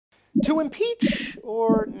To impeach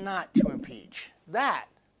or not to impeach? That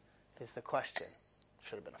is the question.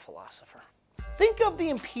 Should have been a philosopher. Think of the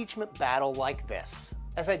impeachment battle like this,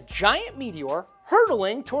 as a giant meteor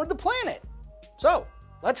hurtling toward the planet. So,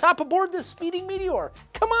 let's hop aboard this speeding meteor.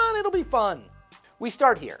 Come on, it'll be fun. We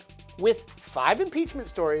start here with 5 impeachment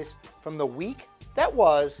stories from the week that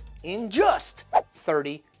was in just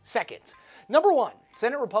 30 seconds. Number 1,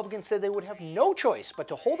 Senate Republicans said they would have no choice but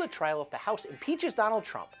to hold a trial if the House impeaches Donald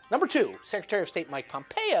Trump. Number 2, Secretary of State Mike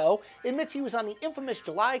Pompeo admits he was on the infamous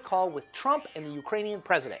July call with Trump and the Ukrainian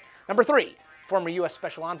president. Number 3, former U.S.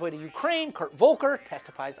 Special Envoy to Ukraine Kurt Volker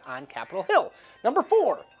testifies on Capitol Hill. Number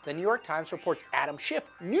 4, the New York Times reports Adam Schiff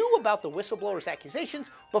knew about the whistleblower's accusations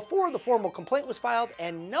before the formal complaint was filed.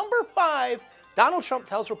 And number 5, Donald Trump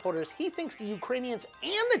tells reporters he thinks the Ukrainians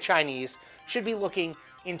and the Chinese should be looking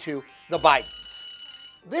into the Bidens.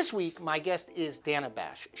 This week, my guest is Dana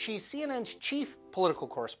Bash. She's CNN's chief political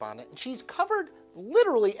correspondent, and she's covered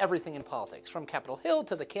literally everything in politics, from Capitol Hill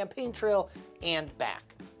to the campaign trail and back.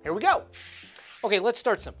 Here we go. Okay, let's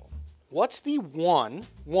start simple. What's the one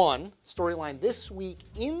storyline this week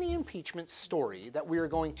in the impeachment story that we are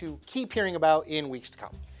going to keep hearing about in weeks to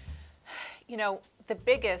come? You know, the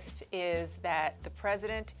biggest is that the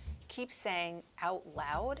president keeps saying out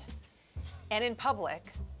loud and in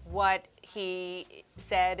public what he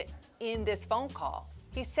said in this phone call.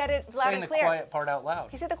 He said it loud and clear. Saying the quiet part out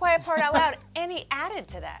loud. He said the quiet part out loud, and he added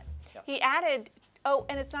to that. Yep. He added, oh,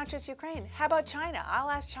 and it's not just Ukraine. How about China? I'll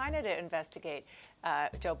ask China to investigate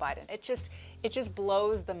Joe Biden. It just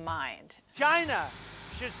blows the mind. China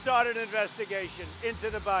should start an investigation into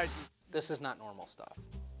the Biden. This is not normal stuff,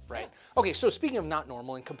 right? Okay, so speaking of not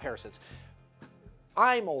normal in comparisons,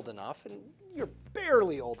 I'm old enough, and you're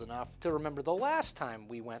barely old enough to remember the last time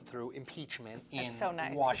we went through impeachment in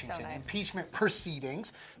Washington. So nice. Impeachment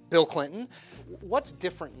proceedings. Bill Clinton. What's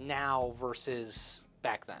different now versus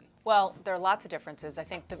back then? Well, there are lots of differences. I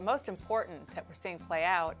think the most important that we're seeing play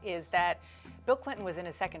out is that Bill Clinton was in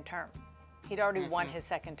his second term. He'd already won his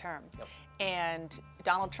second term. Yep. And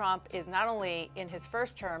Donald Trump is not only in his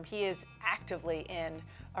first term, he is actively in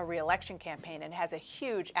a re-election campaign and has a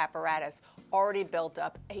huge apparatus already built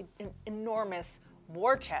up, an enormous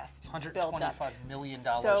war chest built up. $125 million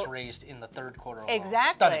raised in the third quarter alone.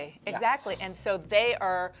 Exactly, Stunning. exactly. Yeah. And so they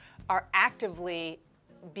are actively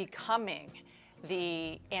becoming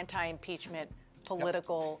the anti-impeachment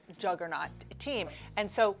political juggernaut team. And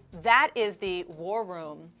so that is the war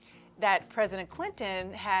room that President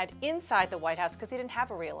Clinton had inside the White House because he didn't have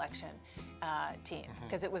a re-election team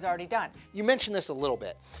because it was already done. You mentioned this a little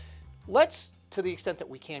bit. Let's, to the extent that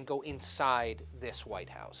we can, go inside this White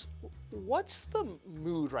House. What's the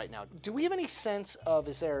mood right now? Do we have any sense of,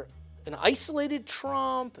 is there an isolated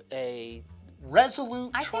Trump, a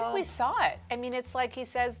resolute Trump? I think we saw it. I mean, it's like he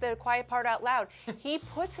says the quiet part out loud. He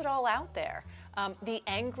puts it all out there. The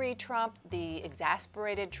angry Trump, the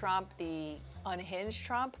exasperated Trump, the unhinged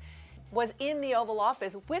Trump was in the Oval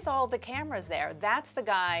Office with all the cameras there. That's the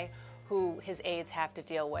guy who his aides have to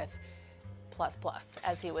deal with, plus,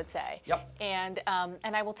 as he would say. Yep. And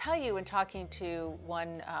I will tell you, in talking to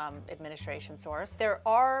one administration source, there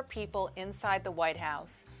are people inside the White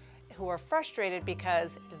House who are frustrated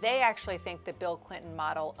because they actually think the Bill Clinton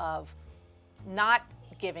model of not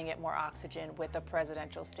giving it more oxygen with a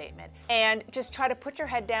presidential statement and just try to put your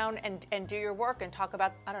head down and do your work and talk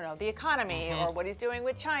about, I don't know, the economy or what he's doing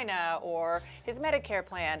with China or his Medicare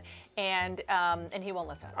plan, and he won't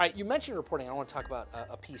listen. All right, you mentioned reporting. I want to talk about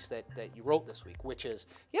a piece that you wrote this week, which is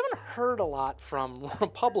you haven't heard a lot from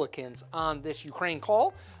Republicans on this Ukraine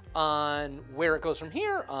call, on where it goes from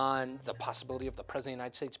here, on the possibility of the President of the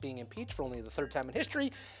United States being impeached for only the 3rd time in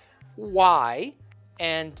history. Why?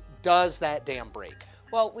 And does that dam break?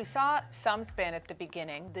 Well, we saw some spin at the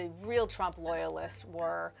beginning. The real Trump loyalists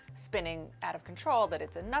were spinning out of control, that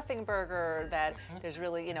it's a nothing burger, that there's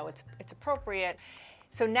really, it's appropriate.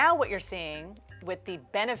 So now what you're seeing with the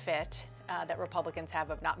benefit that Republicans have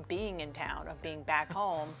of not being in town, of being back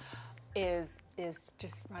home, is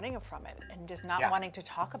just running from it and just not wanting to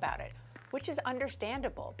talk about it, which is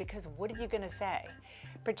understandable because what are you going to say?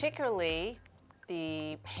 Particularly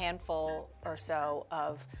the handful or so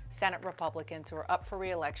of Senate Republicans who are up for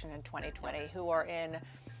re-election in 2020, who are in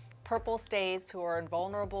purple states, who are in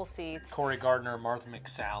vulnerable seats. Cory Gardner, Martha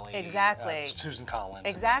McSally. Exactly. Susan Collins.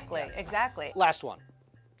 Exactly, exactly. Last one.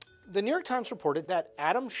 The New York Times reported that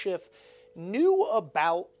Adam Schiff knew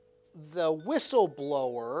about the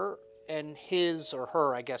whistleblower and his or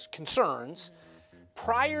her, I guess, concerns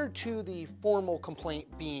prior to the formal complaint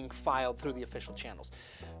being filed through the official channels.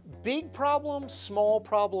 big problem, small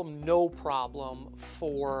problem, no problem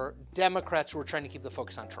for Democrats who are trying to keep the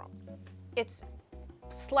focus on Trump? It's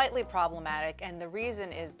slightly problematic, and the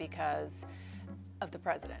reason is because of the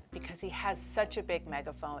president, because he has such a big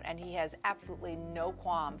megaphone and he has absolutely no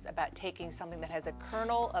qualms about taking something that has a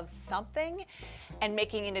kernel of something and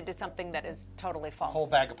making it into something that is totally false. Whole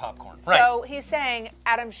bag of popcorn. So he's saying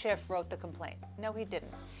Adam Schiff wrote the complaint. No, he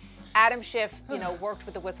didn't. Adam Schiff, worked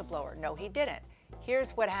with the whistleblower. No, he didn't.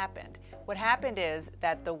 Here's what happened. What happened is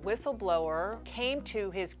that the whistleblower came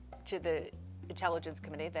to the Intelligence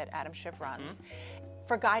Committee that Adam Schiff runs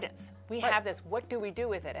for guidance. We have this. What do we do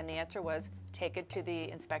with it? And the answer was take it to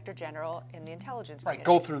the Inspector General in the Intelligence Committee.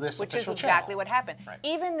 Go through this which is official exactly channel. what happened.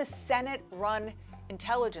 Even the Senate-run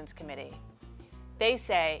Intelligence Committee, they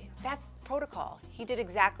say that's protocol. He did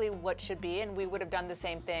exactly what should be, and we would have done the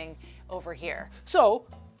same thing over here. So,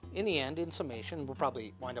 in the end, in summation, we'll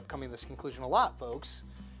probably wind up coming to this conclusion a lot, folks.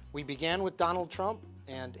 We began with Donald Trump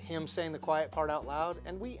and him saying the quiet part out loud,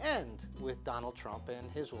 and we end with Donald Trump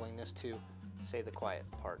and his willingness to say the quiet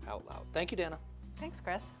part out loud. Thank you, Dana. Thanks,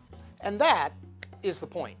 Chris. And that is the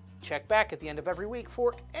point. Check back at the end of every week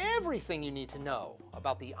for everything you need to know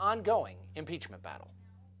about the ongoing impeachment battle.